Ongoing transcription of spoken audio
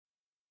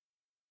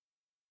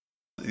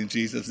in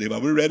Jesus' name. Are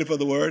we ready for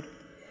the word?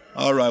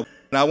 All right.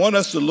 Now I want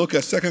us to look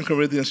at 2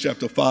 Corinthians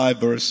chapter 5,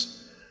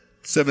 verse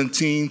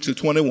 17 to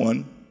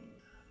 21.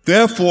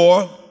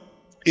 Therefore,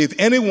 if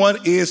anyone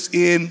is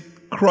in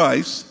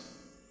Christ,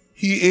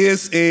 he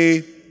is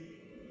a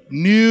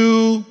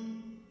new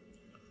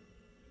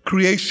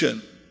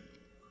creation.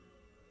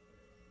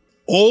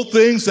 Old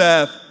things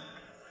have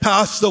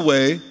passed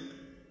away,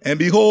 and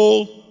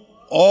behold,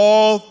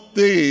 all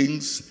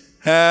things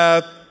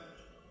have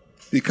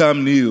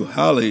become new.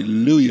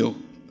 Hallelujah.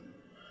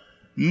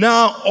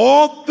 Now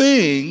all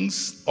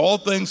things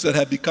that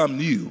have become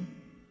new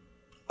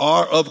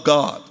are of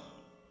God.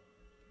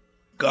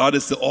 God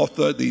is the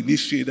author, the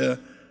initiator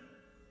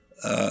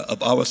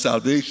of our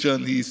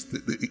salvation.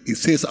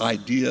 It's his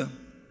idea.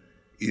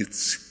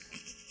 It's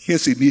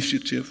his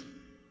initiative.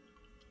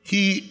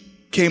 He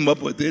came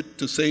up with it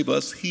to save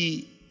us.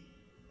 He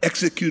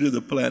executed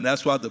the plan.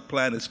 That's why the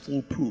plan is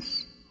foolproof.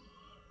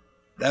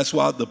 That's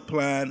why the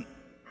plan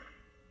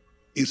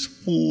is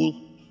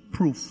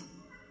foolproof.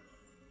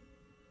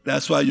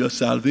 That's why your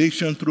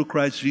salvation through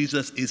Christ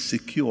Jesus is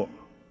secure.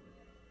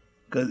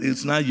 Because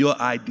it's not your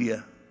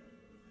idea.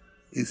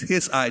 It's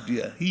his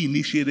idea. He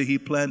initiated, he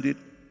planned it,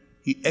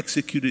 he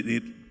executed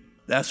it.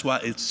 That's why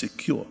it's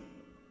secure.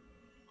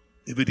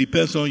 If it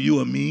depends on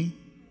you or me,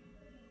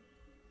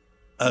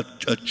 a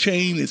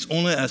chain is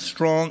only as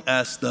strong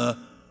as the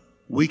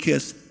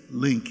weakest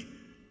link.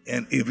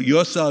 And if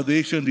your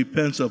salvation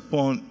depends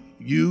upon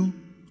you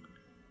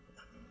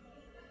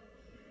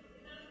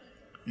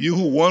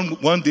who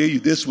one day you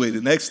this way, the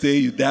next day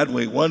you that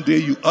way, one day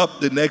you up,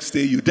 the next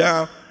day you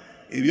down.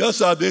 If your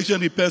salvation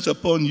depends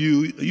upon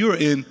you, you're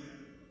in.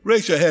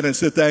 Raise your hand and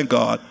say, thank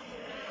God.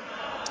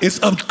 It's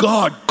of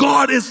God.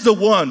 God is the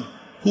one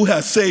who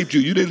has saved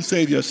you. You didn't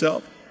save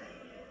yourself.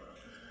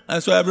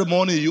 And so every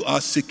morning you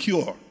are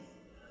secure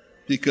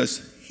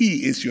because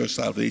he is your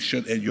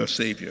salvation and your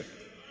Savior.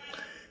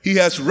 He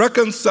has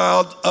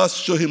reconciled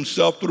us to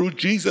himself through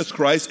Jesus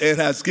Christ and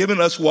has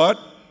given us what?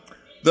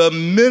 The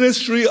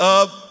ministry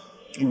of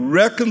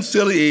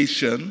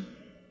reconciliation.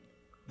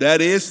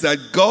 That is, that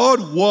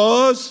God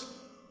was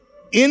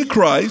in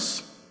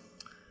Christ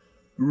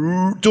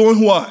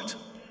doing what?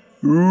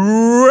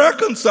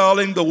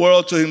 Reconciling the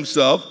world to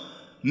himself,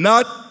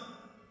 not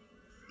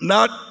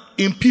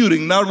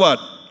imputing, not what?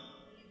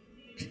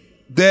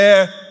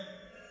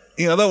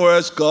 In other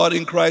words, God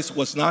in Christ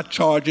was not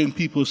charging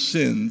people's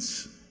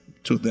sins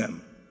to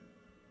them.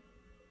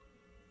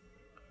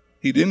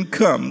 He didn't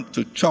come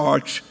to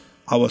charge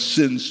our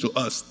sins to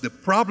us. The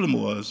problem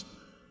was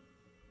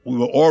we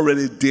were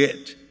already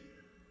dead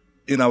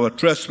in our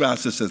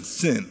trespasses and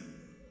sin.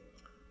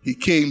 He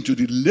came to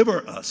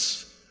deliver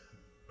us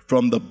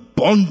from the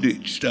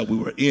bondage that we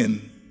were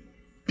in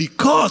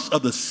because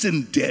of the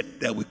sin debt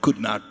that we could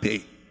not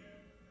pay.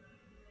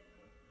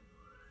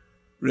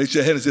 Raise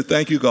your hand and say,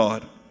 thank you,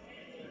 God.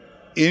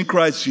 In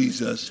Christ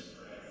Jesus,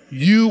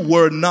 you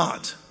were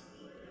not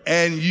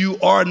and you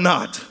are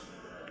not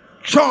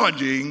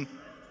charging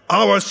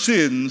our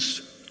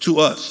sins to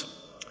us,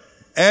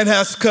 and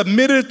has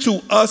committed to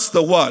us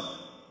the what?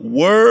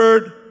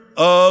 Word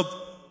of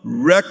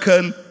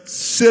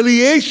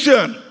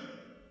reconciliation.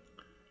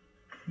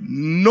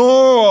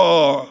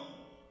 Now,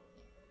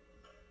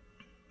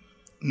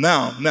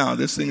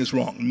 this thing is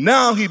wrong.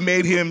 Now he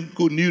made him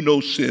who knew no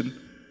sin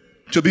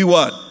to be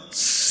what?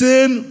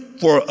 Sin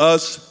for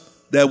us,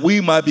 that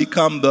we might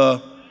become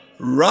the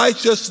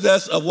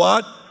righteousness of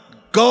what?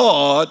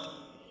 God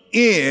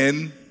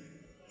in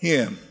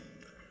him.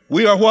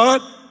 We are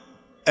what?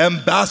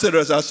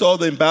 Ambassadors. I saw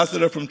the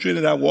ambassador from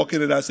Trinidad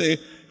walking and I say,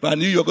 if I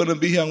knew you were going to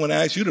be here, I'm going to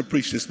ask you to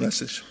preach this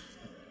message.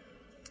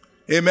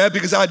 Amen.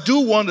 Because I do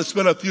want to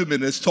spend a few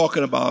minutes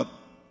talking about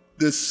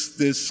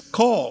this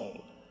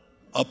call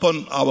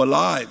upon our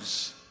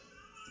lives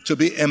to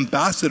be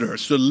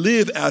ambassadors, to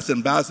live as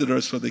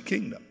ambassadors for the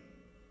kingdom.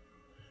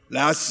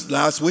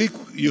 Last week,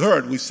 you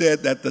heard, we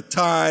said that the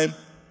time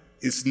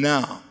is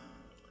now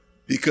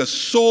because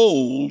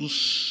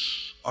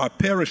souls are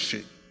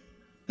perishing.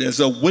 There's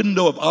a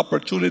window of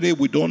opportunity.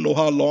 We don't know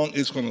how long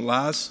it's going to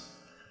last.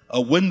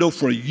 A window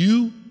for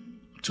you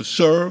to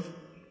serve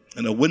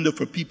and a window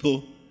for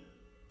people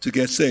to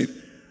get saved.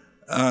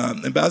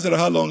 Ambassador,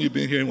 how long have you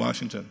been here in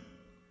Washington?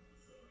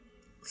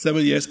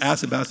 7 years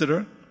as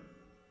ambassador?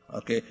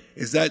 Okay.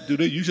 Do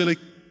they usually?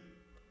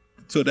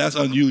 So that's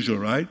unusual,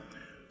 right?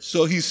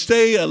 So he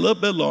stayed a little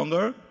bit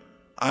longer.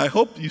 I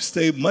hope you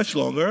stay much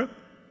longer.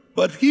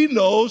 But he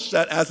knows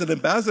that as an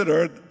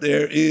ambassador,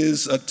 there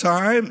is a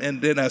time,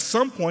 and then at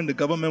some point the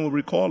government will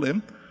recall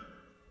him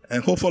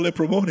and hopefully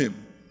promote him.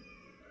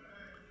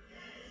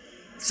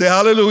 Say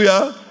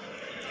hallelujah.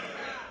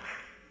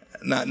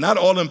 Not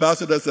all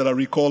ambassadors that are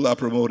recalled are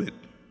promoted.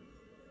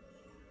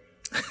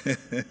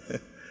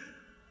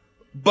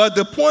 But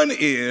the point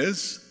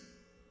is,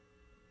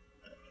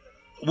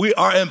 we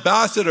are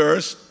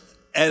ambassadors,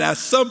 and at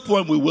some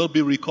point we will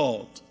be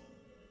recalled.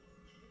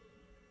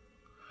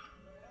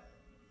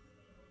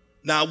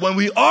 Now, when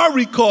we are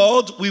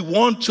recalled, we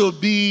want to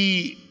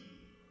be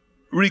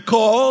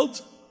recalled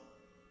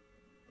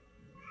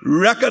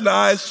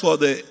recognized for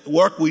the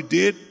work we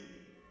did,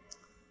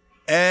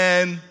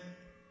 and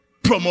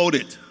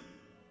promoted,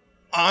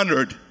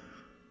 honored,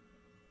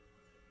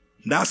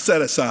 not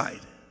set aside.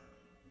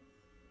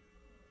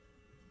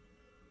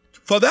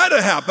 For that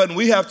to happen,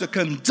 we have to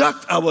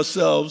conduct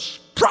ourselves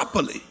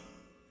properly.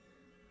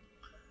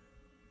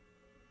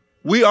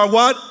 We are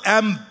what?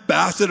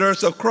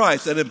 Ambassadors of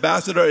Christ. An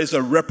ambassador is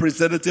a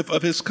representative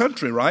of his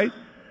country, right?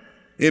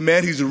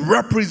 Amen. He's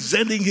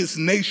representing his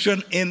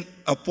nation in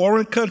a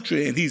foreign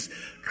country, and he's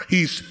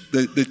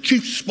the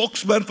chief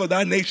spokesman for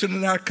that nation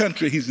and that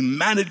country. He's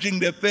managing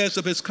the affairs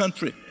of his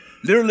country.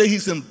 Literally,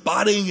 he's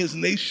embodying his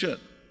nation.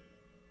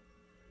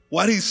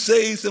 What he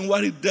says and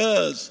what he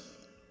does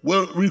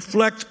will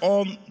reflect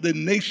on the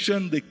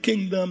nation, the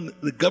kingdom,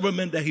 the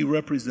government that he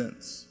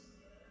represents.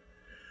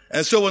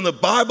 And so when the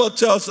Bible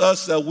tells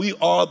us that we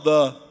are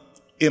the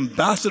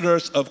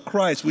ambassadors of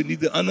Christ, we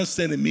need to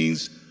understand it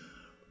means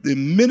the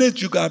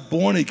minute you got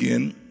born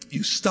again,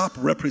 you stop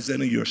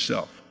representing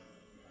yourself.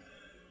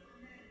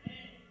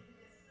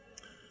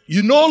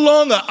 We no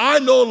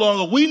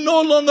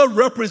longer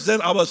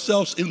represent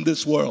ourselves in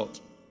this world.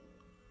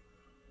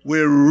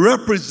 We're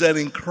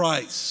representing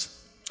Christ.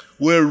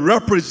 We're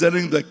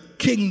representing the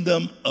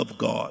kingdom of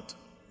God.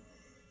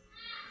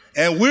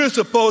 And we're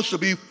supposed to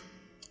be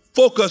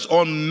focused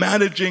on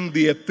managing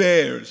the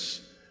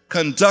affairs,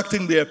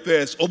 conducting the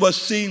affairs,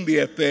 overseeing the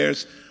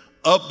affairs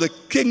of the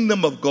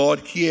kingdom of God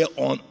here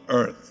on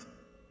earth.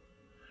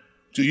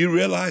 Do you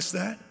realize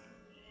that?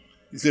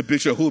 You say,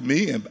 Bishop, who,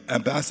 me?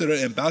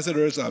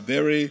 Ambassadors are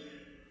very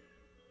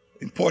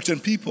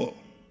important people.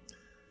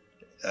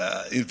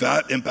 In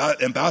fact,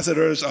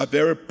 ambassadors are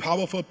very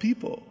powerful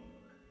people.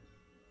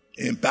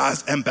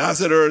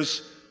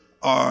 Ambassadors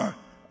are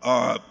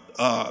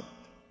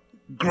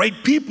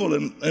great people.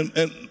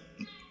 And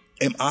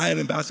am I an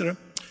ambassador?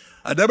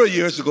 A number of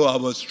years ago, I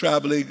was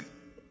traveling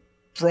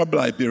from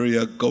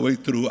Liberia going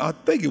through, I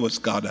think it was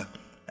Ghana,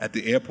 at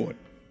the airport.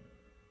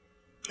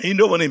 And you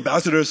know, when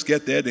ambassadors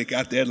get there, they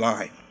got their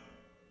line.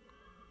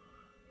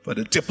 For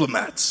the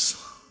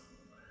diplomats.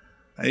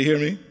 Are you hear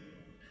me?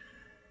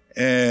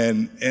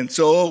 And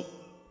so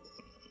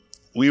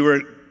we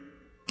were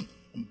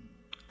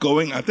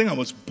going, I think I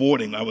was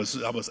boarding. I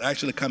was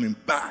actually coming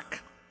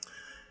back.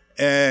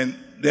 And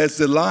there's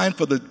the line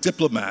for the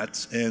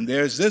diplomats, and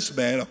there's this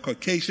man, a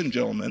Caucasian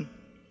gentleman,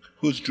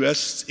 who's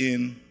dressed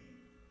in,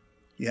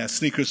 he has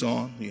sneakers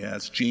on, he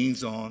has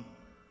jeans on,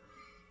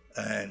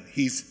 and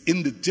he's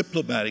in the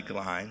diplomatic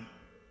line,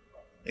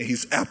 and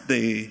he's at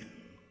the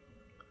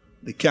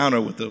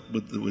counter with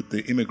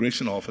the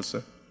immigration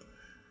officer.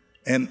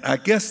 And I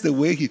guess the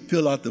way he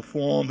filled out the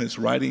form, his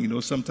writing, you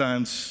know,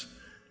 sometimes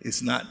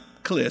it's not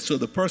clear. So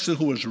the person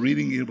who was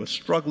reading it was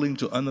struggling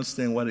to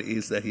understand what it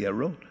is that he had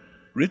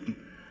written.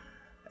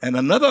 And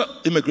another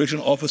immigration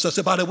officer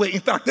said, by the way, in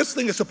fact, this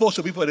thing is supposed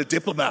to be for the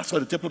diplomats.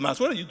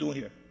 What are you doing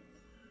here?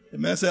 The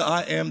man said,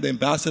 I am the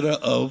ambassador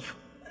of...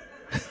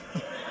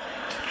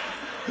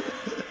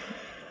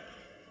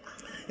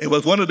 It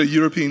was one of the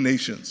European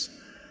nations.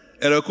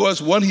 And of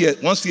course,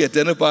 once he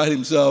identified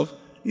himself,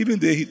 even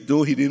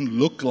though he didn't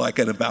look like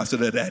an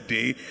ambassador that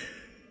day,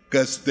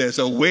 because there's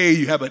a way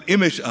you have an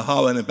image of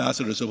how an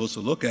ambassador is supposed to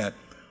look at.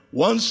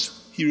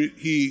 Once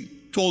he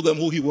told them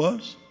who he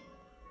was,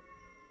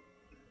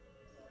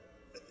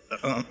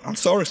 I'm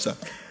sorry, sir.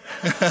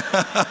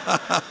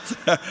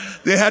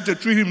 They had to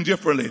treat him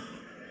differently.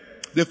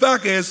 The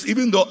fact is,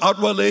 even though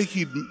outwardly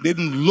he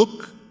didn't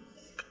look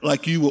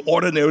like you would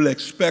ordinarily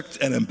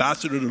expect an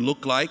ambassador to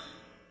look like,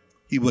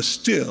 he was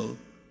still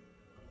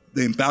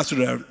the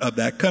ambassador of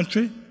that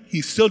country.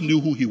 He still knew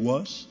who he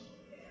was.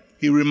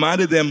 He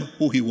reminded them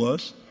who he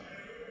was.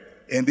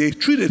 And they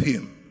treated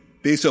him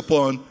based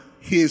upon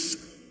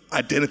his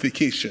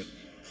identification.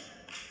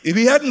 If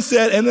he hadn't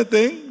said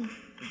anything,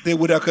 they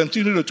would have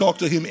continued to talk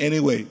to him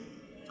anyway.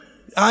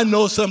 I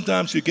know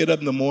sometimes you get up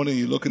in the morning,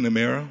 you look in the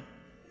mirror.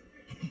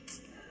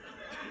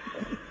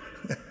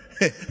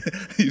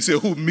 You say,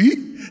 who,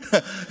 me?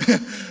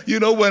 You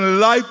know,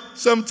 when life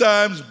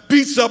sometimes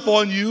beats up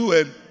on you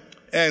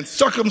and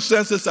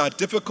circumstances are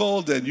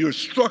difficult and you're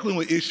struggling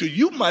with issues,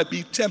 you might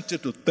be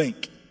tempted to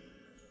think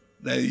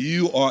that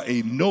you are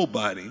a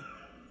nobody,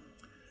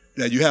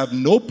 that you have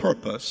no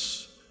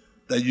purpose,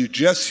 that you're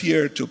just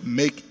here to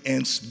make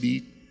ends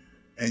meet,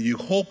 and you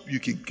hope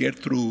you can get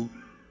through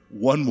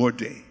one more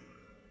day.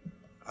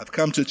 I've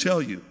come to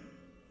tell you,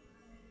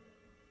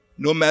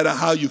 no matter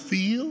how you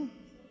feel,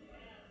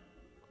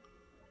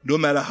 no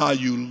matter how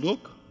you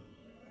look,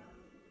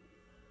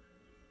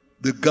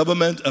 the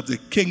government of the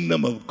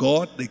kingdom of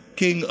God, the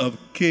King of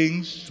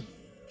Kings,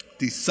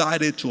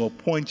 decided to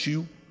appoint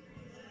you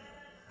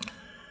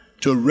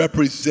to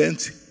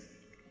represent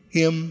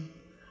him,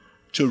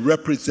 to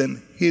represent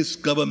his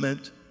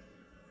government,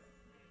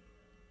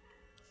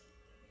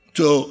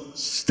 to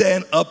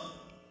stand up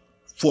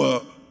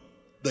for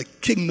the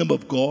kingdom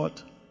of God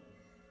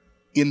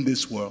in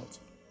this world.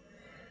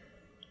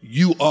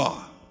 You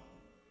are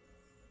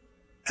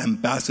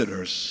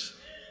ambassadors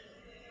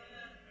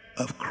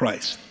of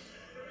Christ.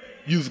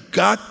 You've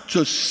got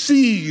to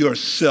see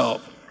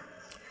yourself,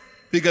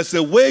 because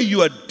the way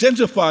you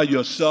identify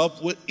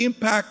yourself will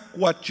impact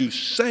what you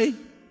say,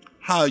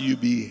 how you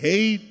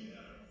behave,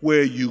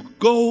 where you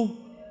go,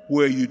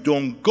 where you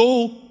don't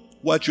go,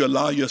 what you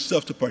allow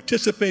yourself to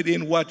participate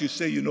in, what you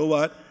say, you know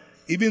what,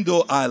 even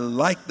though I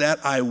like that,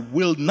 I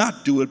will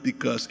not do it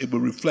because it will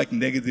reflect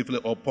negatively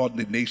upon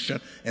the nation,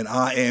 and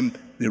I am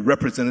the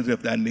representative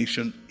of that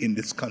nation in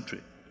this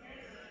country.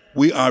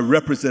 We are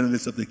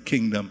representatives of the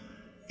kingdom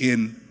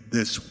in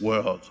this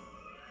world.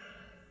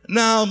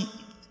 Now,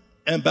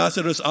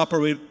 ambassadors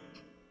operate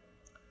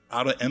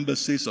out of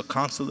embassies or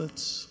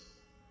consulates.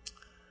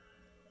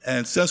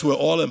 And since we're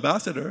all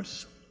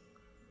ambassadors,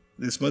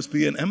 this must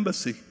be an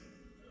embassy,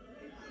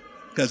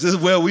 because this is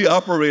where we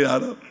operate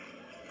out of.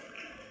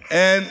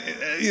 And,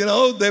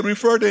 they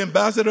refer to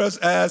ambassadors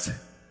as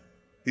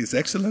His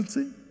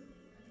Excellency.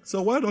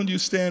 So why don't you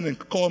stand and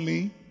call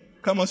me?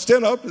 Come on,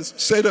 stand up and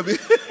say to me.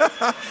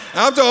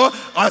 After all,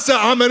 I said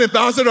I'm an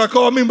ambassador.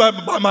 Call me by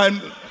my...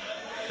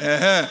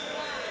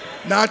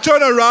 Now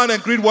turn around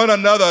and greet one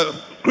another.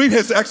 Greet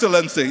His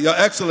Excellency, Your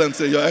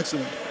Excellency, Your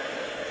Excellency.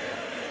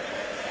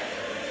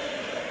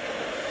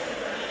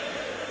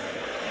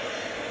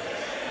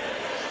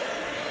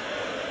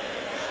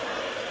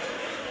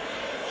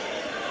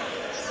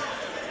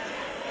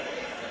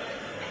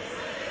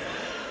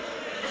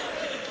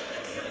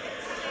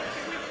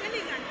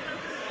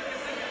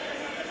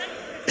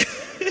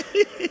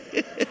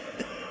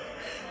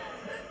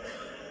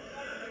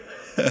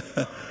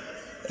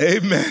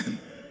 Amen.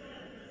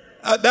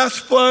 That's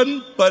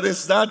fun, but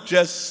it's not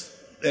just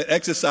an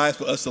exercise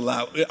for us to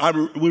allow.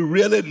 We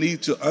really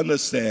need to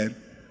understand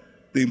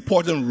the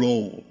important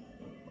role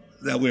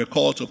that we're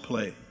called to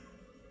play.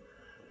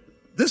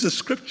 This is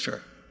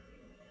scripture.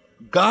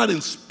 God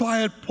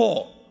inspired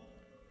Paul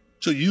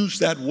to use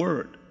that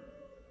word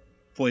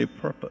for a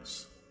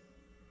purpose.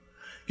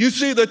 You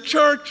see, the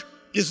church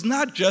is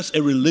not just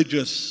a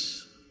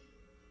religious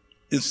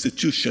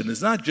institution.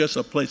 It's not just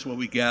a place where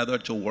we gather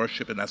to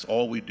worship and that's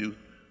all we do.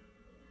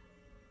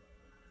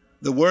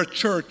 The word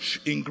church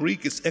in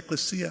Greek is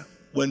ekklesia.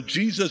 When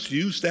Jesus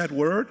used that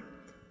word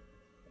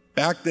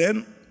back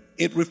then,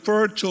 it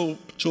referred to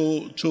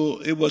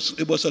it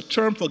was a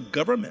term for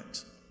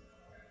government.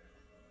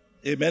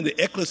 Amen. The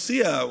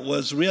ekklesia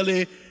was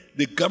really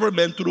the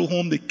government through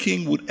whom the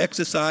king would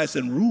exercise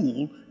and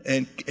rule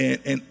and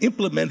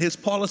implement his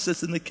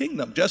policies in the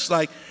kingdom. Just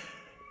like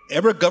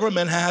every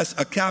government has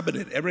a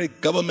cabinet. Every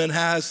government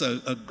has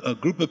a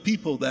group of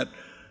people that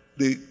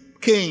the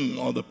king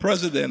or the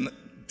president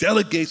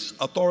delegates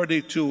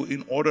authority to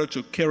in order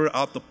to carry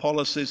out the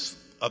policies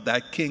of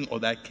that king or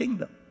that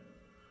kingdom.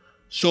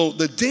 So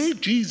the day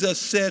Jesus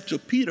said to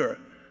Peter,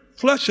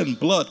 flesh and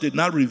blood did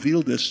not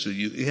reveal this to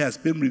you. It has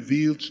been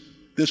revealed,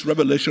 this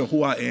revelation of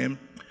who I am,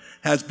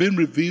 has been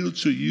revealed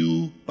to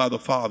you by the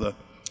Father.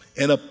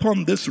 And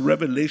upon this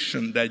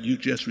revelation that you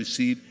just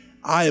received,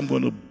 I am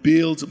going to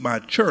build my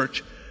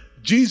church.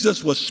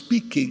 Jesus was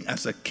speaking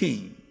as a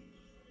king.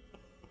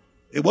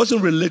 It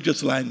wasn't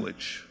religious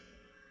language.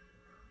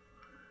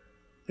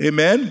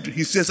 Amen.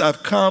 He says,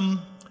 I've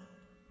come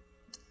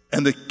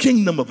and the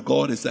kingdom of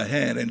God is at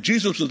hand. And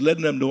Jesus was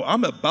letting them know,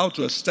 I'm about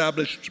to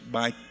establish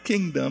my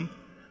kingdom.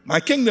 My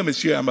kingdom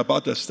is here. I'm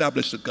about to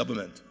establish the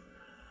government.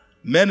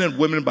 Men and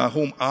women by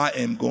whom I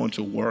am going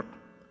to work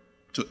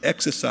to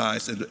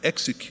exercise and to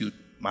execute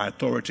my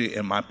authority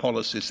and my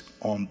policies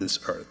on this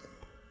earth.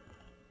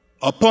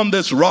 Upon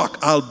this rock,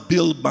 I'll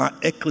build my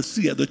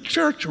ecclesia. The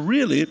church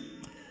really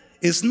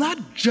is not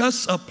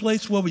just a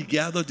place where we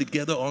gather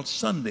together on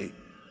Sunday.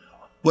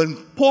 When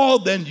Paul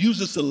then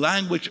uses the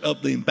language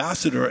of the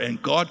ambassador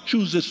and God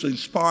chooses to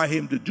inspire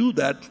him to do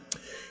that,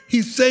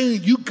 he's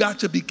saying you got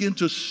to begin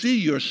to see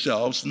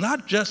yourselves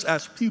not just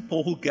as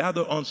people who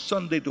gather on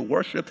Sunday to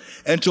worship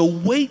and to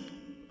wait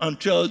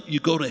until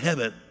you go to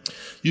heaven.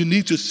 You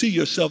need to see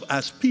yourself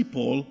as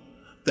people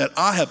that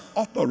I have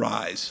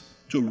authorized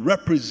to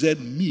represent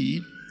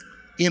me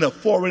in a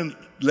foreign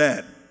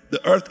land.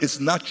 The earth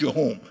is not your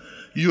home.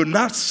 You're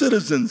not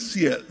citizens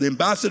here. The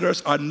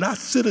ambassadors are not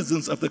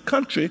citizens of the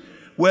country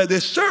where they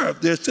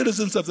serve. They're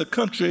citizens of the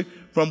country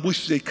from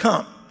which they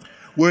come.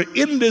 We're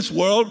in this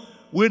world.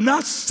 We're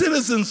not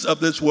citizens of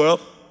this world.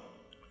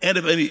 And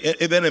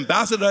if an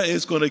ambassador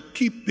is going to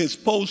keep his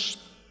post,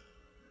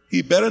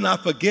 he better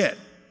not forget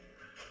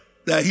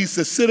that he's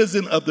a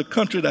citizen of the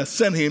country that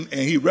sent him and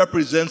he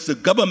represents the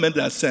government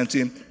that sent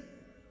him.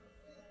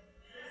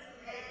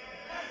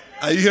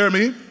 Are you hearing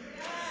me?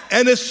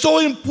 And it's so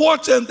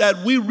important that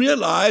we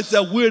realize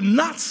that we're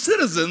not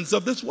citizens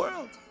of this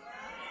world.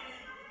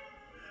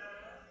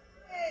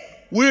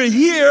 We're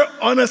here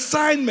on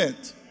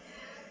assignment.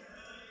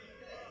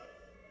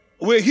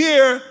 We're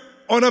here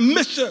on a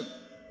mission.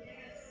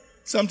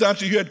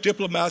 Sometimes you hear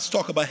diplomats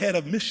talk about head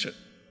of mission.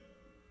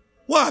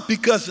 Why?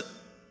 Because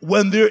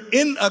when they're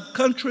in a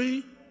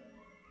country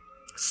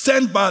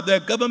sent by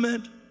their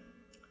government,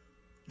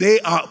 they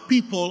are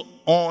people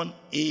on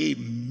a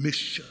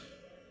mission.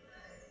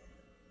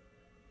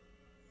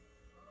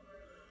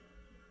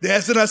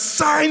 There's an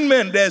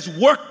assignment. There's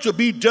work to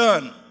be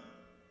done.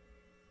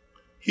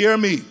 Hear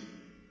me.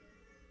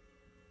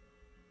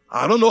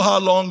 I don't know how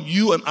long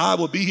you and I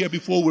will be here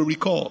before we're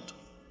recalled.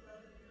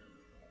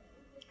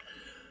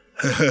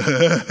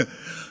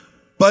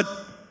 But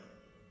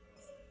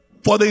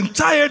for the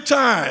entire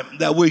time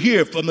that we're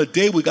here, from the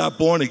day we got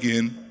born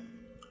again,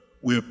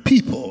 we're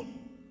people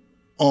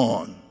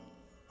on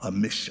a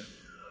mission.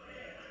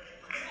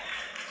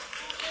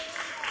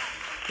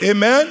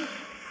 Amen?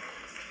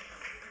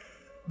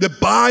 The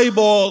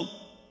Bible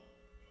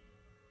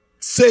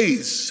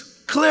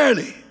says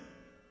clearly,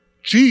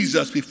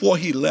 Jesus, before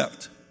he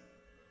left,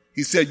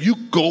 he said, you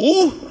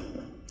go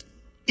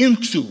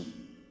into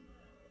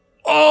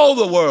all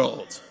the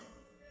world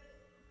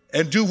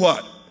and do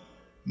what?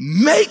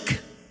 Make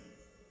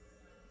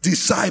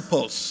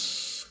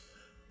disciples.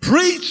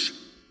 Preach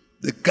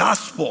the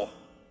gospel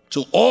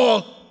to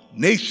all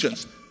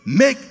nations.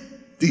 Make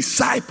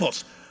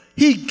disciples.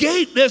 He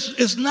gave this.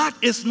 It's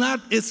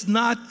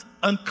not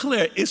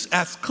unclear. It's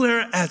as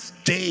clear as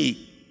day.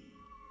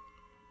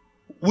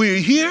 We're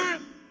here.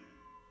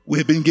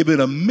 We've been given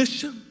a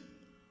mission.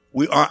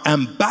 We are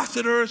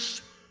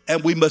ambassadors,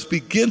 and we must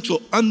begin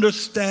to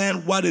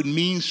understand what it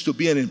means to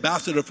be an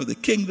ambassador for the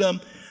kingdom.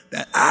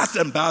 That as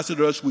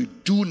ambassadors, we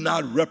do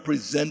not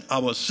represent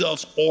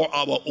ourselves or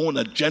our own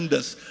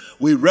agendas.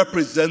 We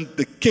represent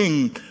the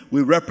king.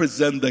 We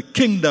represent the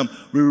kingdom.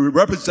 We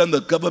represent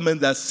the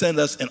government that sent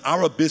us, and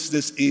our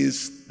business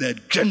is the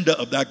agenda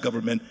of that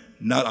government,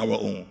 not our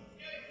own.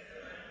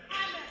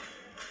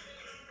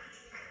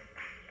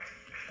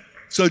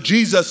 So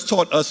Jesus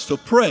taught us to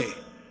pray,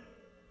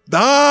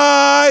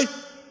 thy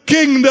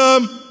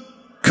kingdom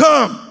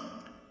come,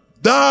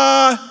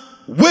 thy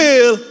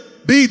will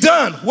be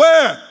done.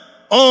 Where?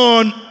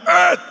 On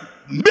earth.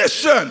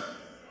 Mission.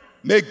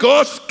 May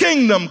God's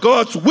kingdom,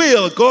 God's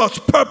will, God's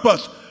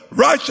purpose,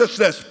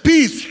 righteousness,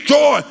 peace,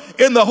 joy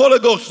in the Holy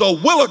Ghost, the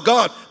will of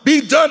God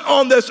be done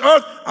on this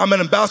earth. I'm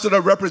an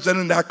ambassador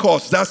representing that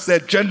cause. That's the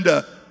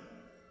agenda,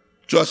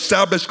 to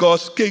establish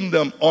God's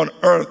kingdom on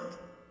earth.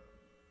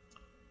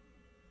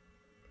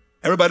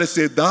 Everybody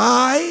say,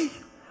 thy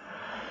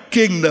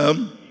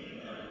kingdom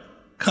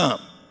come.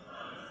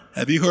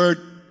 Have you heard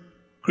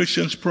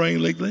Christians praying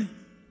lately?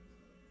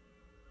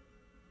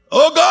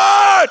 Oh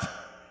God,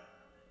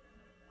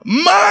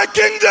 my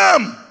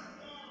kingdom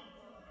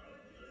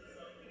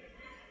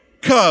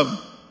come.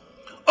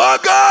 Oh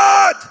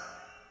God,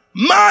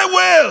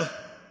 my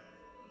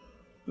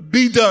will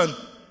be done.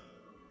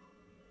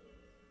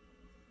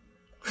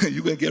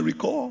 You're going to get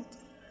recalled.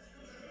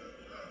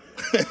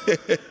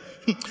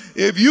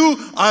 If you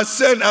are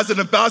sent as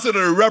an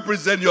ambassador to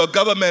represent your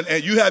government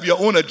and you have your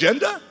own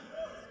agenda,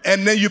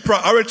 and then you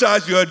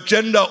prioritize your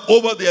agenda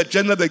over the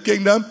agenda of the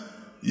kingdom,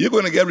 you're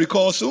going to get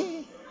recalled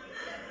soon.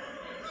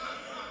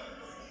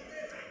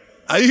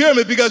 Are you hearing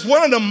me? Because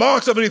one of the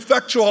marks of an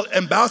effectual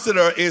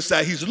ambassador is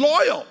that he's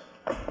loyal.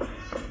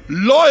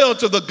 Loyal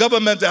to the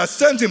government that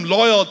sent him,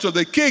 loyal to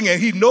the king,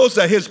 and he knows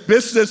that his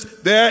business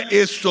there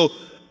is to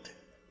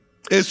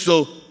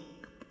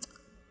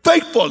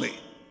faithfully,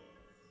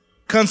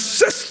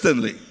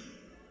 consistently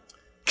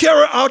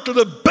carry out to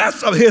the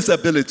best of his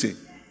ability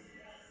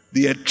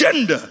the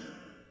agenda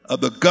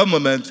of the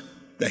government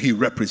that he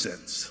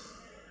represents.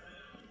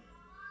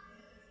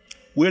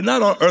 We're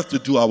not on earth to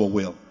do our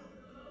will.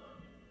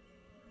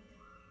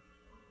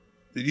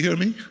 Did you hear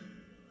me?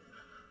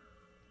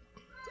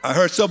 I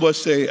heard someone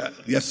say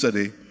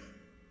yesterday,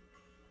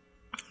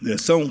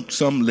 there's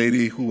some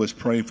lady who was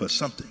praying for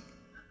something.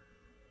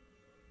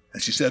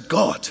 And she said,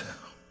 God,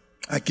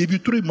 I give you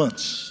 3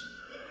 months.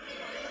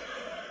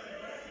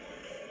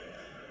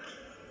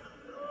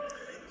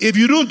 If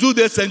you don't do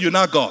this, then you're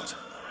not God.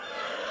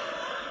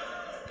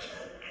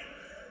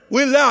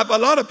 We laugh. A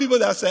lot of people,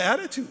 that's their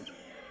attitude.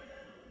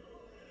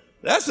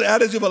 That's the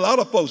attitude of a lot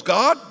of folks.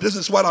 God, this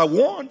is what I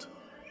want.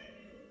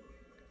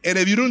 And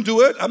if you don't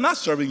do it, I'm not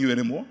serving you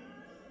anymore.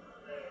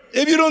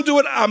 If you don't do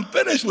it, I'm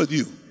finished with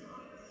you.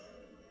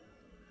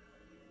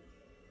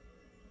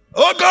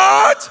 Oh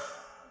God,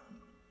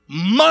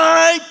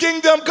 my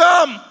kingdom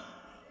come.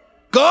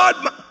 God,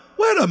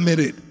 wait a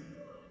minute.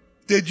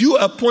 Did you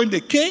appoint the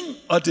king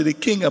or did the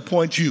king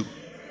appoint you?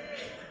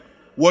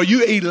 Were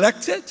you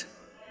elected?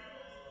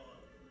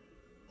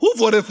 Who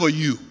voted for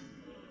you?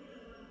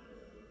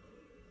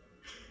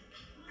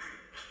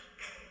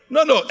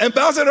 No,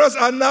 ambassadors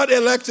are not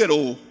elected.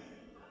 Oh,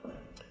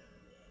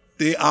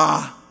 they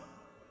are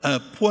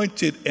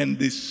appointed and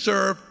they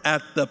serve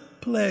at the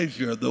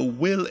pleasure, the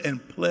will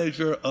and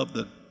pleasure of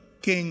the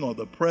king or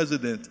the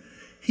president.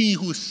 He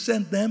who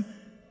sent them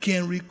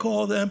can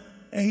recall them,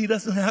 and he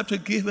doesn't have to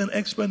give an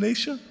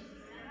explanation.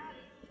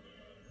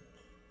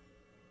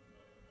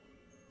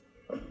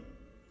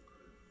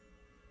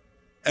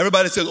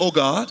 Everybody says, oh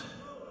God,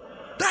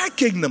 thy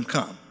kingdom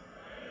come,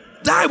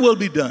 thy will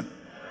be done.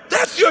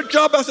 That's your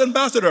job as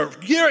ambassador.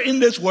 Here in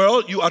this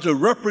world, you are to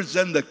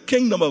represent the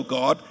kingdom of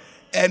God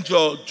and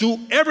to do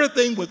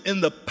everything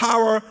within the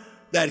power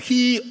that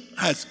he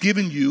has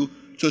given you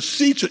to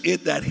see to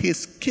it that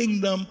his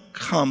kingdom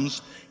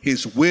comes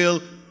his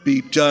will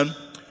be done.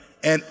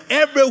 And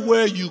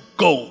everywhere you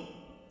go,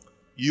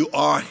 you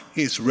are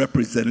his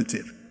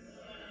representative.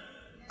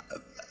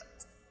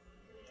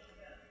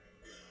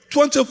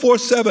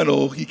 24/7,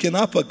 oh, he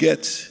cannot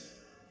forget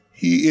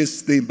he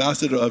is the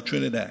ambassador of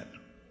Trinidad.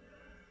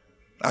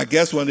 I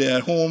guess when they're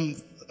at home,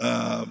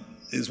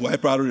 his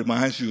wife probably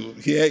reminds you,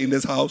 here in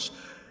this house,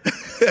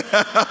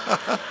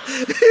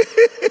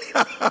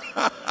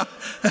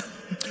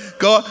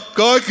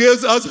 God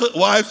gives us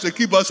wives to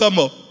keep us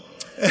humble.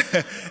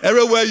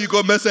 Everywhere you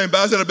go, Mr.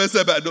 Ambassador,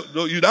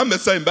 no, you're not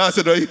Mr.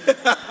 Ambassador.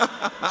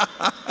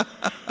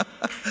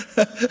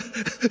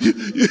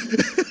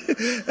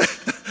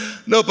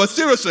 No, but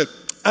seriously,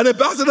 an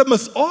ambassador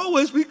must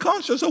always be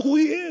conscious of who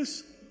he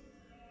is,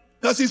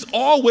 because he's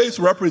always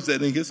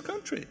representing his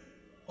country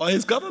or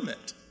his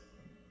government.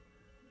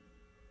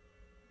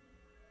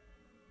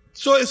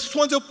 So it's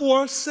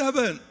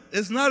 24/7.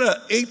 It's not an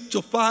 8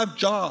 to 5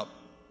 job.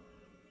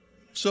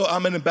 So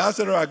I'm an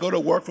ambassador. I go to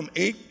work from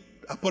 8.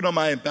 I put on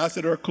my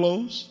ambassador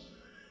clothes.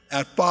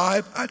 At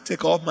 5, I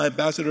take off my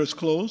ambassador's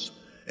clothes.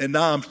 And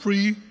now I'm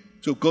free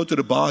to go to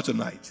the bar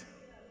tonight.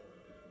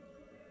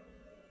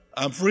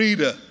 I'm free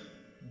to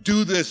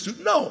do this.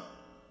 No.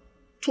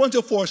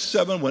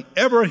 24/7,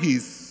 whenever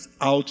he's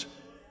out,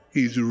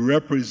 he's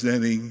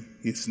representing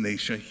his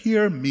nation.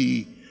 Hear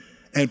me.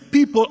 And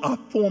people are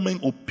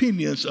forming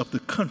opinions of the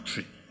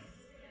country,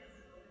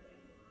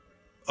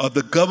 of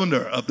the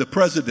governor, of the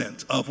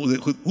president, of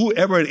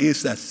whoever it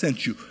is that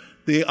sent you.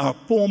 They are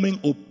forming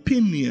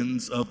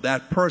opinions of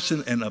that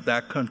person and of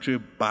that country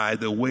by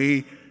the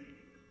way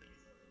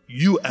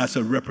you as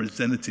a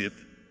representative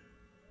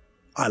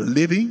are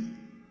living,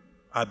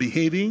 are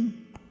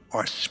behaving,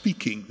 are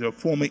speaking. They're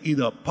forming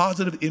either a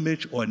positive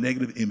image or a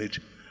negative image,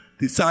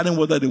 deciding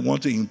whether they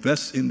want to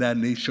invest in that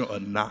nation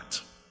or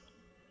not.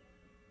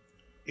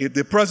 If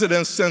the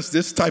president sends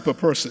this type of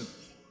person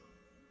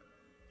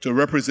to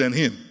represent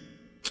him,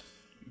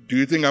 do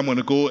you think I'm going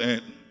to go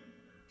and...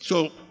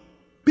 So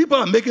people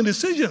are making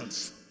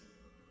decisions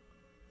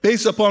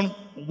based upon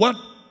what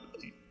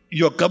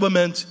your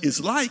government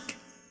is like,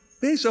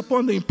 based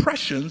upon the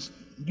impressions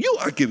you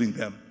are giving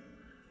them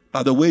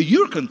by the way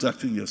you're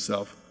conducting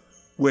yourself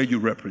where you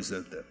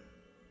represent them.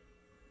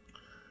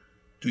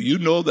 Do you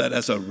know that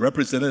as a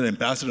representative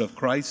ambassador of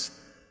Christ,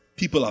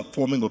 people are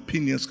forming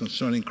opinions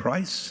concerning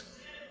Christ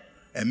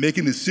and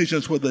making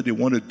decisions whether they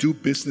want to do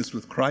business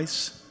with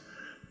Christ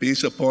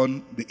based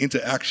upon the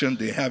interaction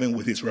they're having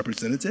with his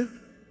representative?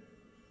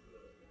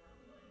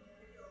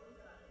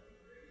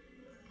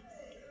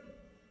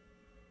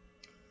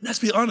 Let's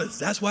be honest.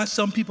 That's why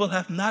some people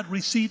have not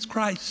received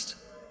Christ,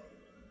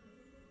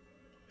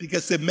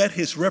 because they met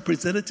his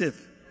representative.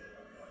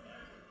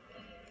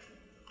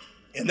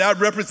 And that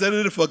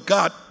representative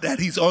forgot that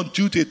he's on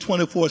duty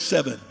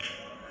 24/7.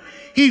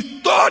 He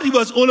thought he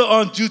was only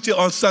on duty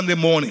on Sunday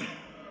morning.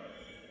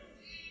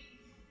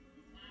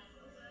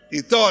 He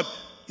thought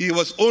he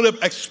was only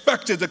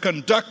expected to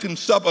conduct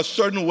himself a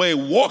certain way,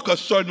 walk a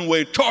certain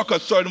way, talk a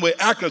certain way,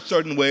 act a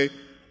certain way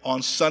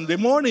on Sunday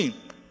morning.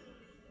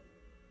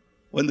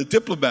 When the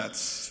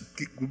diplomats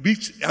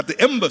reach at the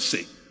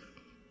embassy,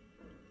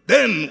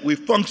 then we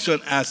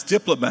function as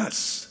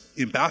diplomats,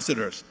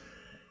 ambassadors.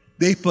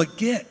 They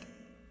forget.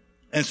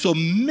 And so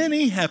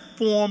many have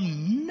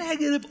formed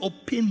negative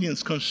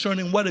opinions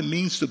concerning what it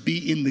means to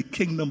be in the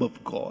kingdom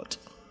of God,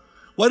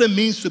 what it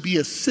means to be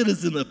a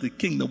citizen of the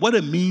kingdom, what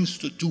it means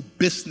to do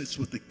business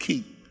with the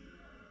king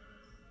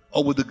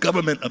or with the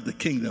government of the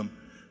kingdom,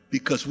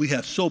 because we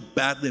have so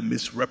badly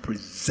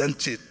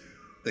misrepresented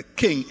the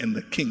king and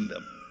the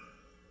kingdom.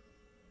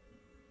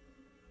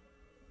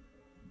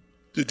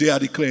 Today I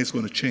declare it's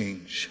going to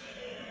change.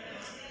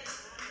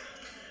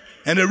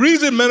 And the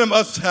reason many of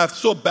us have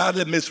so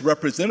badly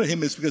misrepresented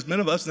him is because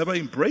many of us never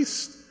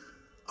embraced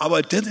our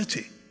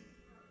identity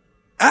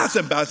as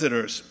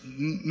ambassadors.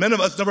 Many of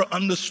us never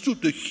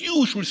understood the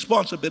huge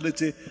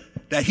responsibility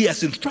that he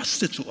has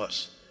entrusted to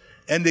us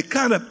and the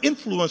kind of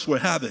influence we're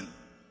having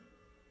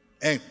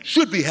and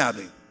should be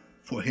having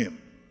for him.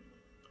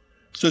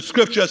 So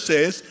scripture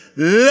says,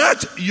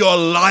 let your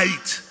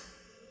light.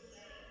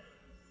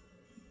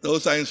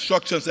 Those are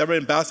instructions every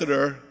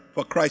ambassador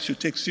for Christ should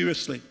take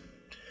seriously.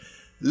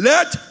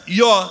 Let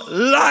your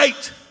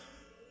light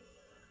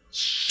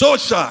so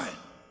shine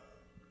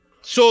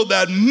so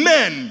that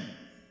men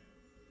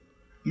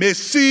may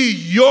see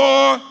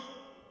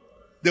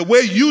the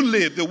way you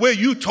live, the way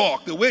you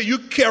talk, the way you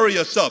carry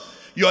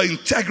yourself, your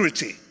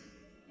integrity,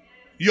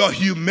 your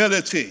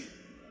humility,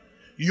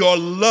 your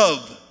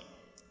love,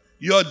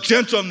 your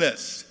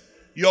gentleness,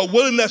 your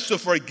willingness to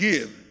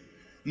forgive.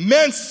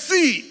 Men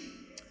see.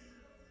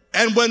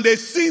 And when they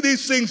see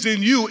these things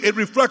in you, it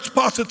reflects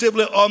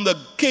positively on the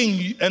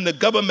king and the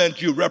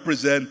government you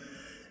represent.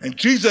 And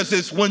Jesus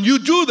says, when you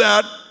do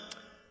that,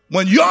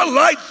 when your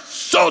light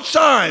so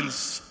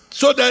shines,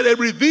 so that it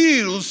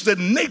reveals the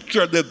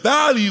nature, the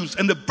values,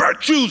 and the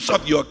virtues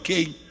of your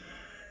king,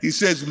 he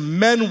says,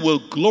 men will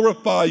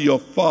glorify your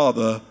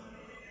Father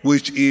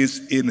which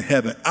is in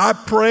heaven. I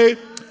pray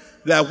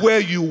that where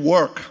you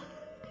work,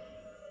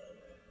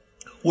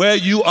 where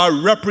you are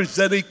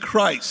representing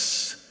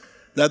Christ,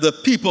 that the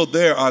people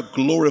there are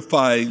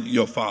glorifying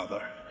your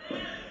Father.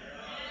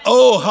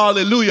 Oh,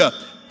 hallelujah.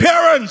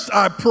 Parents,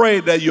 I pray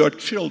that your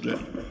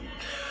children,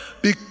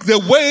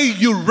 the way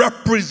you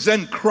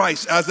represent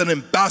Christ as an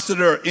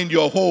ambassador in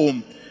your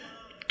home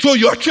to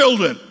your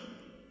children,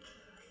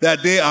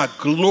 that they are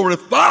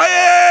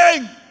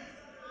glorifying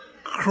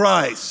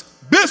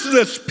Christ.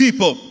 Business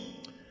people,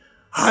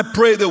 I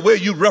pray the way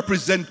you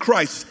represent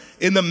Christ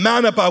in the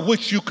manner by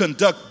which you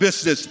conduct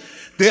business,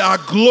 they are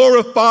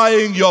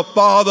glorifying your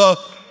Father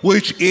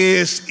which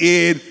is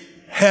in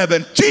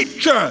heaven.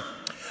 Teacher,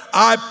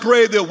 I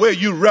pray the way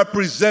you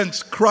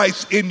represent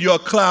Christ in your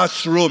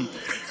classroom,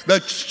 the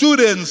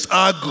students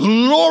are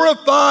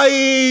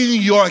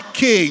glorifying your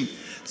King.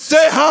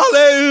 Say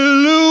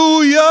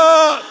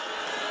hallelujah.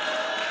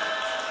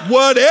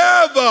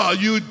 Whatever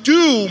you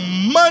do,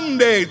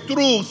 Monday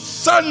through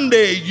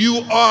Sunday,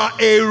 you are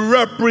a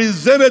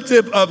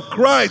representative of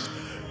Christ.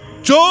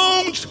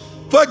 Don't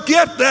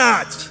forget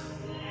that.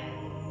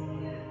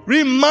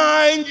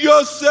 Remind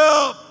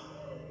yourself.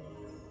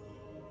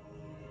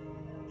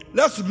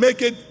 Let's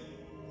make it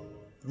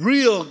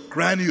real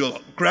granular.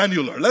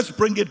 Let's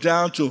bring it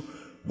down to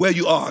where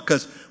you are,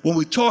 because when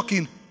we're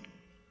talking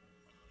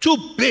too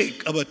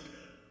big of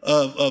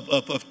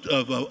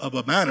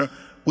a manner,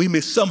 we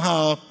may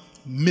somehow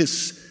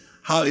miss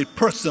how it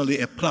personally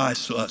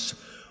applies to us.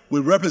 We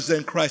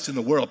represent Christ in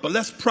the world, but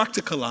let's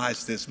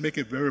practicalize this, make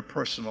it very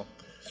personal.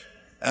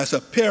 As a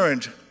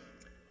parent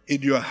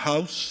in your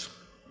house,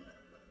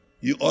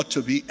 you ought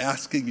to be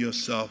asking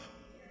yourself,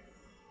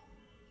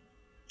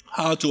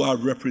 how do I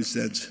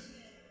represent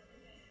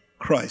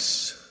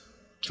Christ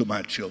to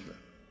my children?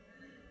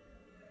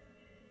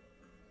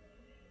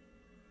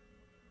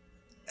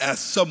 As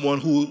someone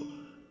who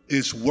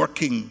is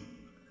working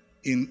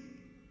in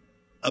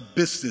a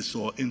business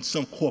or in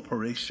some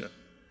corporation,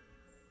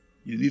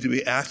 you need to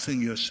be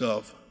asking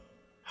yourself,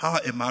 how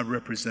am I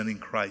representing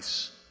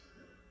Christ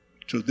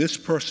to this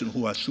person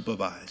who I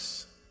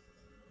supervise,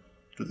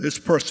 to this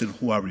person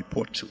who I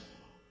report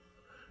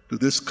to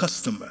this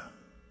customer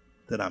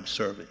that I'm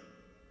serving?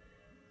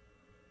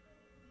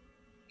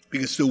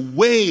 Because the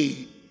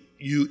way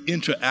you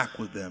interact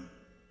with them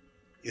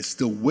is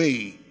the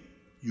way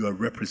you are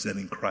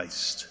representing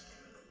Christ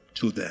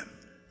to them.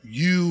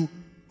 You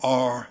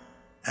are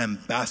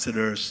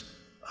ambassadors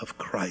of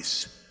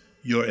Christ.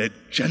 Your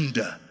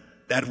agenda,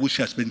 that which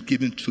has been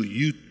given to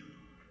you,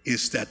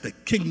 is that the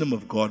kingdom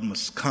of God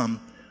must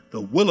come, the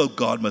will of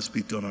God must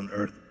be done on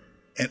earth,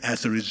 and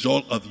as a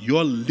result of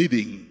your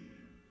living,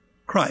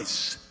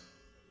 Christ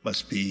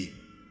must be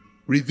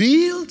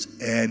revealed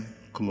and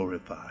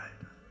glorified.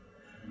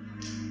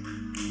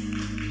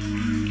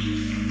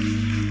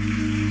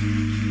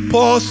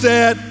 Paul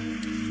said,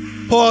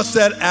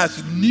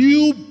 as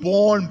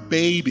newborn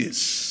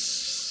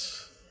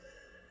babies,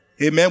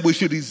 amen, we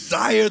should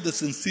desire the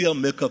sincere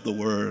milk of the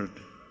word,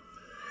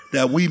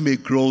 that we may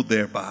grow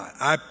thereby.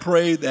 I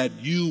pray that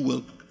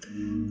you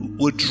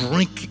will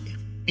drink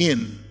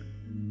in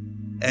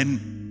and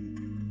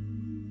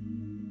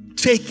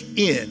take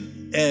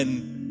in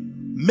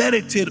and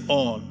meditate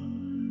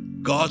on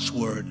God's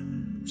word,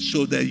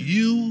 so that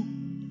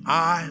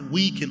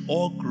we can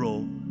all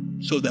grow,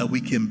 so that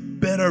we can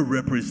better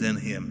represent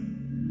him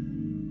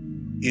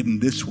in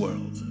this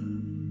world,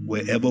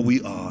 wherever we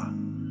are,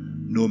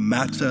 no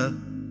matter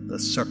the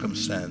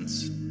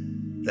circumstance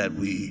that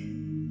we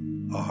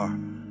are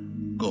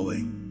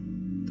going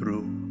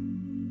through.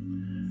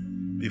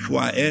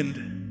 Before I end,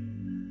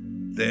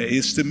 there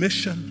is the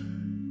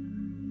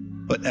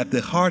mission, but at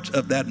the heart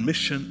of that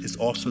mission is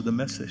also the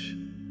message.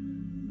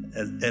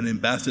 An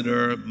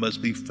ambassador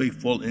must be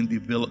faithful in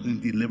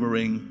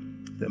delivering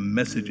the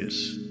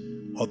messages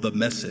or the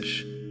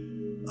message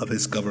of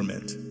his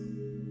government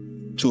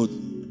to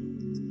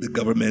the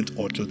government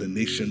or to the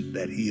nation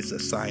that he is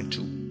assigned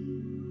to.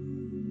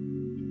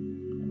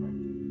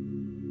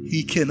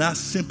 He cannot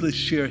simply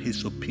share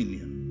his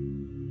opinion.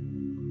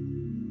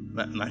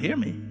 Now hear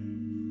me.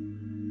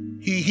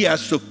 He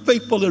has to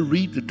faithfully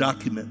read the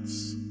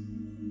documents.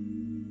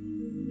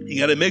 He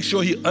got to make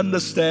sure he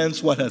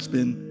understands what has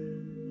been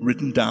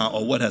written down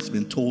or what has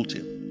been told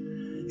him.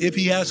 If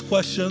he has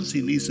questions,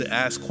 he needs to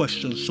ask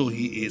questions so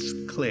he is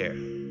clear.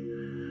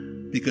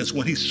 Because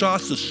when he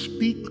starts to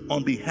speak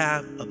on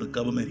behalf of the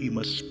government, he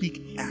must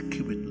speak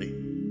accurately.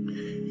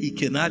 He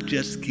cannot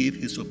just give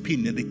his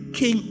opinion. The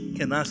king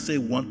cannot say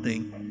one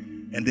thing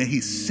and then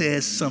he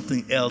says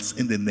something else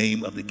in the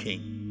name of the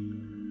king.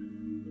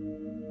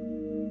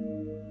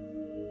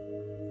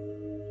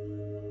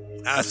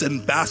 As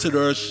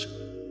ambassadors,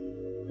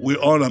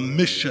 we're on a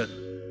mission.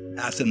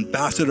 As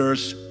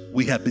ambassadors,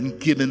 we have been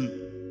given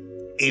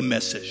a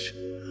message.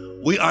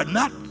 We are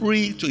not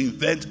free to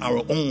invent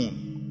our own,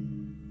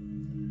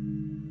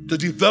 to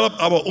develop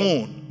our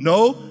own.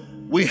 No,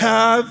 we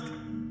have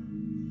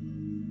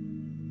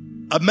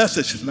a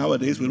message.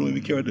 Nowadays, we don't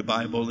even carry the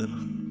Bible.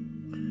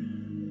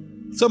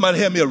 Somebody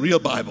hand me a real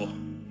Bible.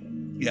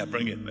 Yeah,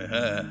 bring it.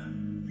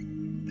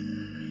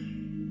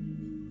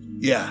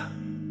 Yeah.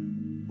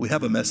 we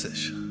have a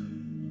message.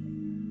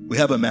 We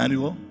have a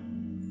manual.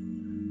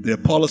 There are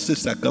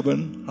policies that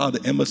govern how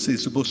the embassy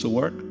is supposed to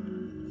work,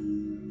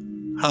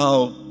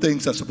 how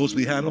things are supposed to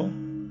be handled,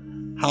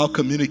 how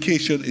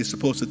communication is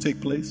supposed to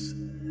take place.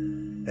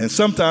 And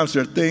sometimes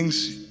there are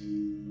things,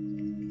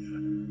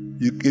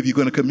 if you're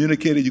going to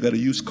communicate it, you got to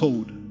use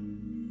code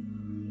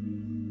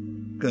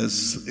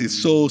because it's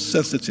so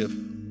sensitive.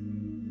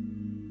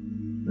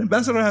 The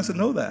ambassador has to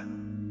know that.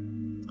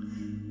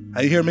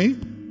 Are you hear me?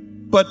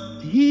 But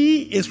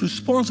he is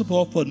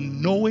responsible for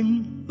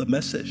knowing the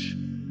message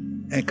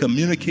and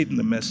communicating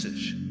the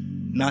message,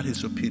 not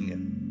his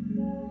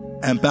opinion.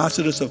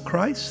 Ambassadors of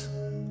Christ,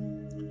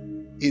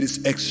 it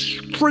is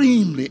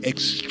extremely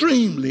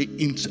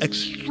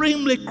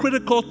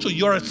critical to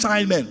your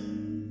assignment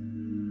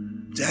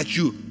that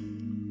you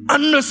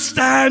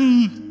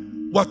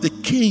understand what the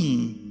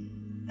King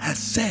has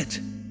said.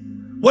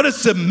 What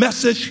is the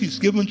message he's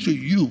given to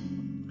you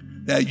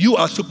that you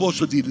are supposed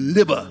to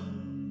deliver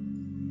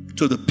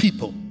to the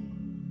people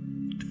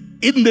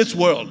in this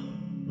world?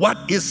 What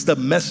is the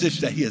message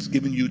that he has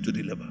given you to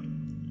deliver?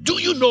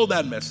 Do you know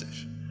that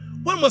message?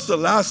 When was the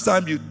last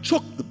time you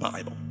took the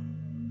Bible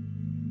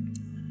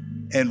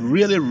and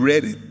really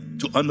read it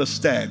to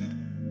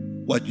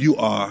understand what you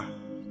are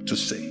to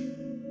say?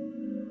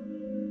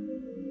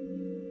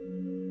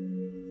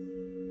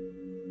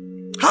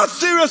 How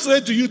seriously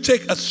do you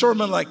take a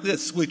sermon like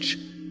this, which,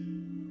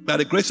 by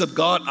the grace of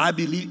God, I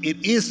believe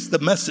it is the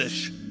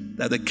message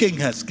that the King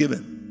has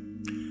given?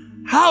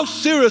 How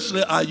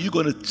seriously are you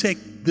going to take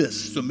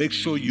this to make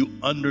sure you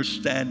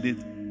understand it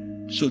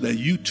so that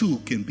you too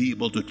can be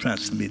able to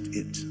transmit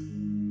it?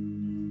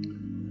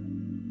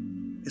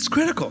 It's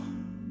critical.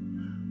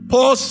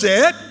 Paul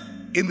said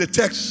in the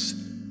text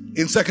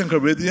in 2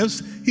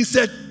 Corinthians, he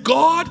said,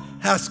 God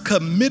has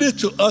committed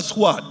to us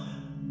what?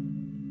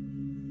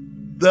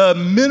 The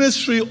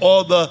ministry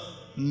or the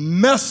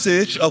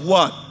message of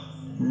what?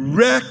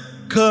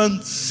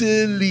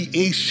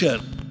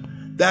 Reconciliation.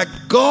 That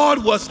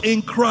God was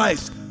in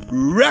Christ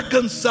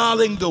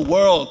reconciling the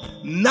world,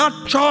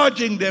 not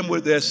charging them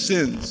with their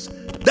sins.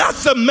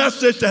 That's the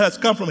message that has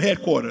come from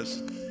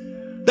headquarters.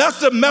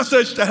 That's the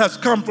message that has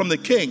come from the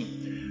King.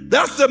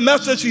 That's the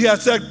message he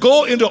has said,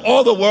 go into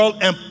all the world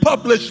and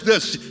publish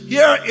this.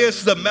 Here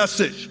is the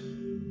message.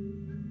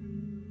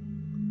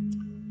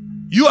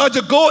 You are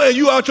to go and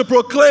you are to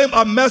proclaim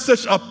a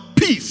message of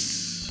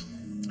peace,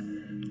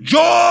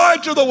 joy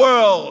to the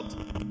world,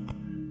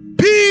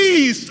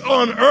 peace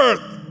on earth,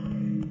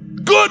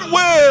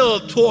 goodwill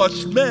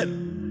towards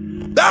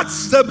men.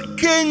 That's the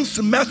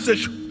King's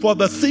message for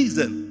the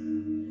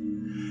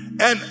season.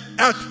 And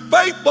as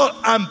faithful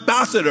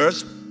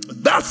ambassadors,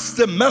 that's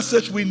the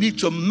message we need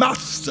to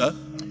master.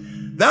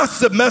 That's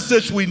the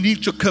message we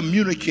need to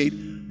communicate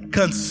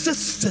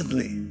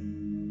consistently.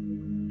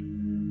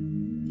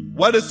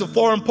 What is the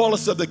foreign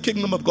policy of the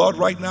kingdom of God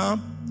right now?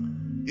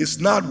 It's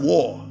not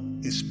war,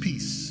 it's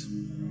peace.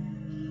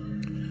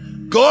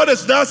 God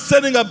is not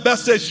sending a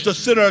message to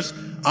sinners,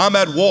 I'm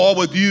at war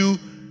with you,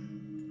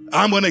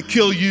 I'm going to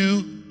kill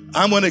you,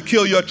 I'm going to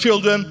kill your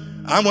children,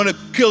 I'm going to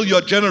kill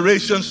your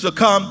generations to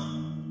come.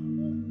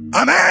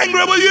 I'm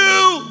angry with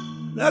you.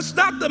 That's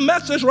not the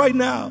message right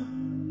now.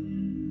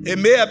 It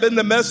may have been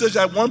the message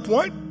at one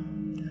point.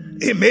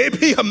 It may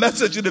be a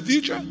message in the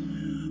future.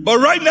 But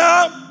right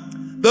now,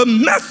 the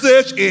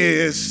message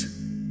is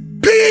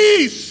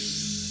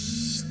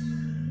peace.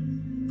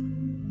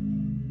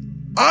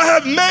 I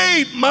have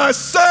made my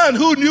son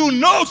who knew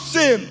no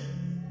sin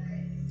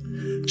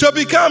to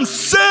become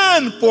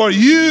sin for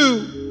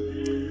you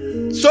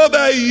so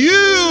that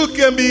you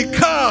can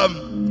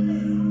become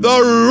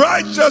the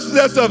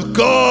righteousness of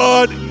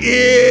God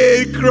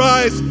in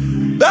Christ.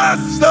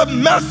 That's the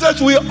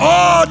message we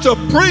are to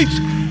preach.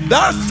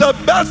 That's the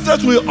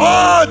message we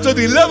are to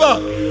deliver.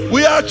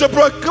 We are to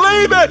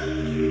proclaim it.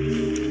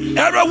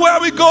 Everywhere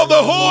we go,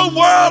 the whole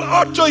world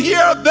ought to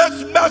hear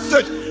this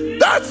message.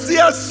 That's the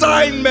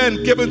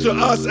assignment given to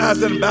us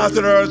as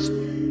ambassadors.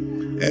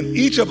 And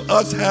each of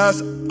us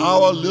has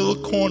our little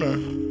corner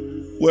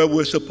where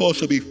we're supposed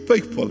to be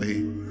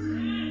faithfully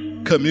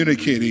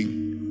communicating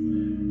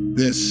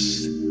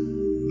this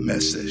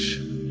message.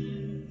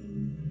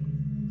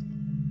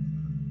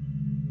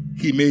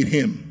 He made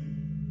him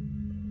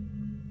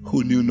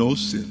who knew no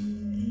sin,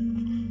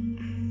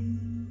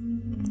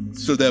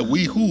 so that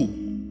we who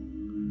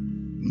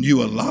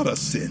knew a lot of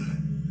sin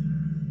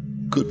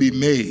could be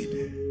made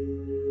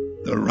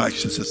the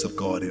righteousness of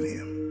God in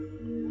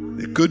him.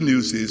 The good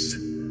news is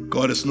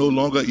God is no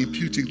longer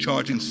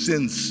charging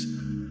sins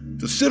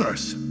to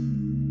sinners,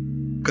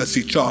 because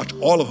he charged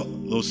all of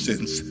those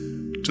sins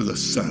to the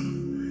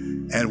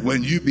Son. And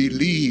when you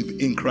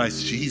believe in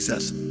Christ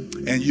Jesus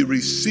and you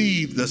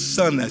receive the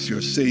Son as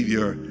your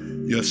Savior,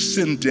 your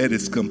sin debt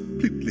is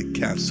completely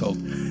canceled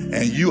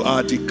and you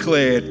are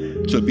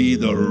declared to be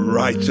the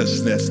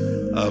righteousness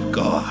of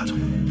God.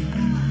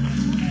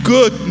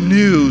 Good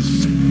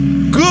news,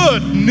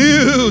 good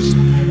news,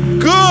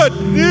 good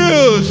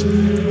news,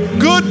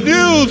 good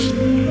news.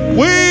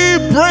 We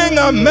bring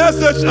a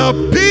message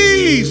of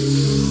peace.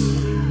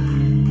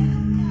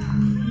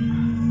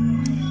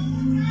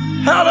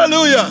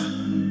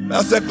 Hallelujah.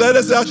 Pastor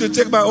Gladys said I should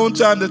take my own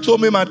time. They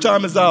told me my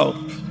time is out.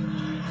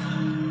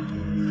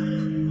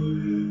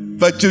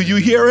 But do you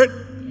hear it?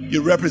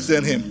 You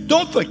represent him.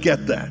 Don't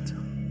forget that.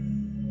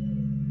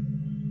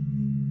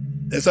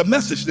 There's a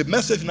message. The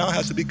message now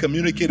has to be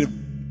communicated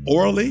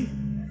orally,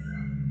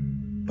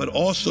 but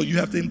also you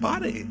have to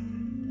embody it.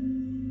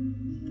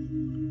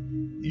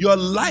 Your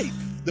life,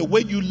 the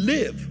way you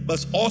live,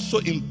 must also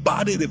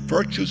embody the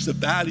virtues, the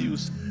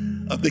values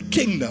of the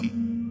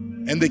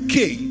kingdom and the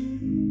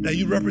king that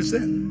you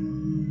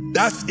represent.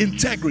 That's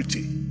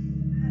integrity.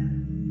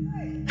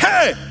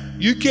 Hey,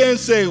 you can't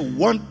say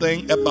one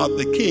thing about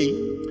the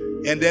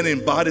king and then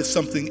embody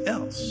something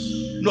else.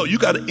 No, you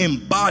got to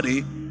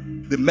embody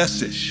the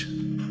message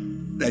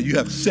that you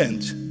have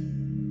sent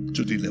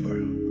to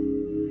deliver.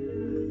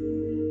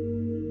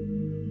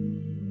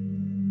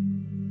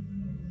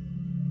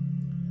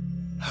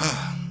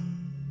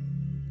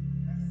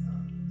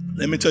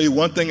 Let me tell you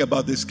one thing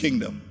about this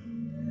kingdom.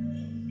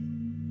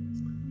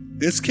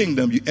 This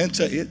kingdom, you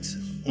enter it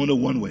only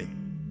one way.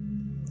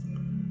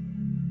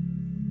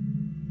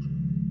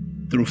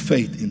 Through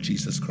faith in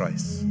Jesus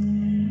Christ.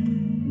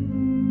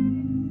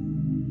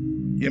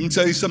 Let me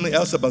tell you something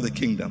else about the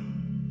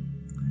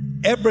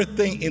kingdom.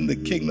 Everything in the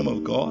kingdom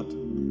of God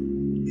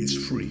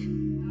is free.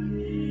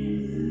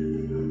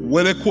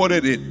 Willie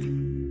quoted it.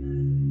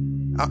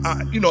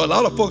 You know, a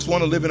lot of folks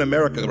want to live in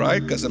America,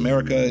 right? Because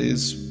America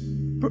is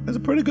a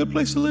pretty good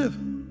place to live.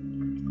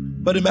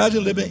 But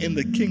imagine living in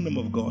the kingdom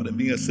of God and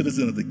being a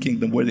citizen of the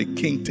kingdom where the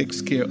king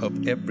takes care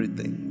of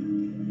everything.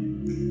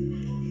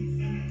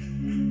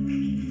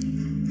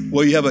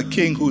 Where you have a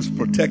king who's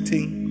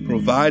protecting,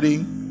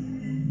 providing,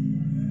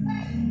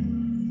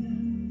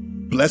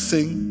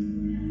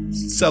 blessing,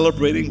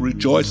 celebrating,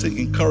 rejoicing,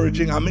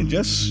 encouraging. I mean,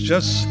 just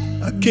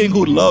a king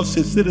who loves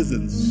his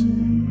citizens.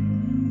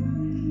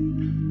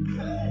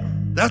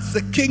 That's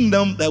the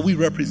kingdom that we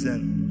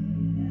represent.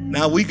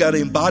 Now we got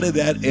to embody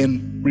that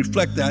and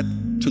reflect that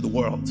to the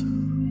world.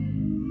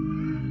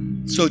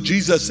 So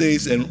Jesus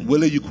says, and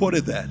Willie, you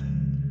quoted that,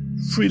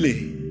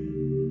 freely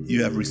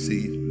you have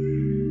received,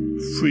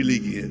 freely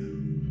give.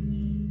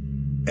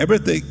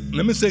 Everything,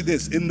 let me say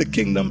this, in the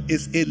kingdom,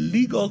 it's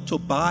illegal to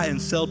buy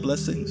and sell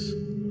blessings.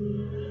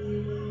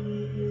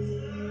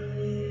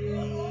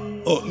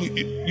 Oh,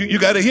 you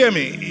got to hear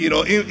me. You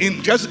know,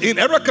 in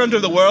every country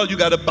of the world, you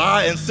got to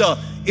buy and sell.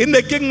 In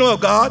the kingdom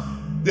of God,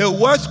 the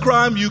worst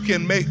crime you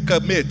can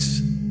commit,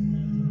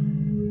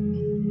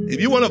 if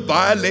you want to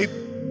violate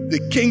the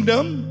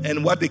kingdom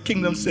and what the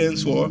kingdom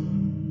stands for,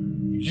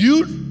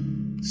 you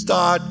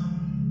start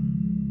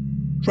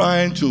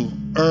trying to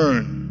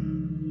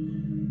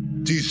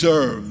earn,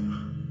 deserve,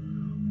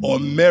 or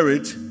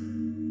merit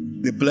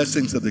the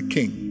blessings of the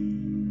king.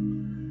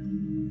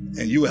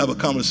 And you will have a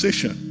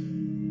conversation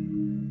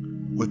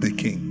with the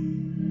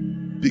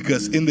king.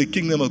 Because in the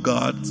kingdom of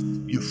God,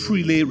 you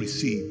freely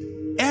receive.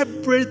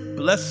 Every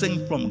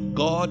blessing from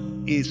God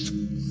is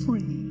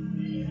free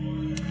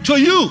to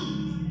you.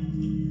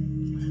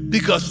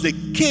 Because the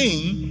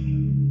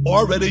king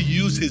already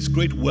used his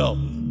great wealth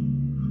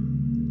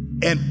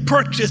and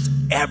purchased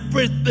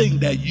everything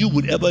that you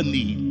would ever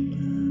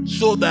need,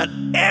 so that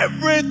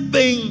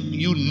everything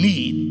you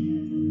need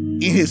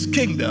in his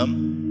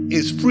kingdom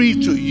is free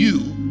to you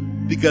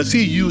because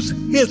he used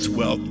his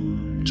wealth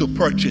to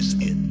purchase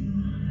it.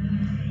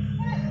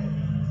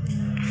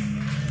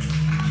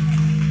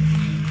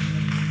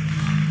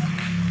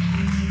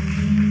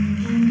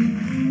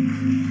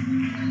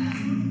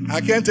 I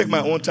can't take my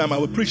own time. I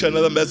would preach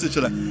another message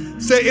tonight.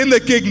 Say, in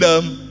the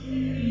kingdom,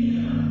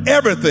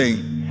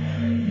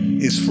 everything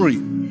is free.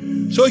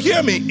 So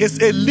hear me. It's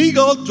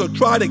illegal to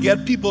try to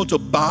get people to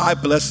buy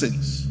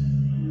blessings.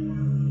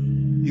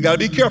 You got to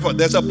be careful.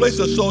 There's a place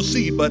to sow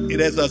seed, but it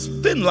has a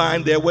thin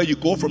line there where you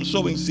go from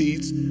sowing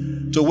seeds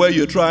to where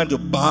you're trying to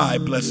buy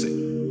blessing.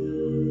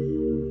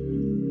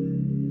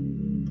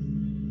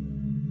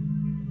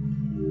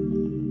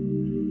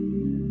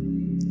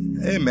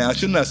 Hey man, I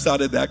shouldn't have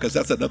started that because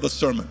that's another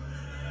sermon.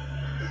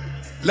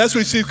 Let's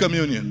receive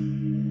communion.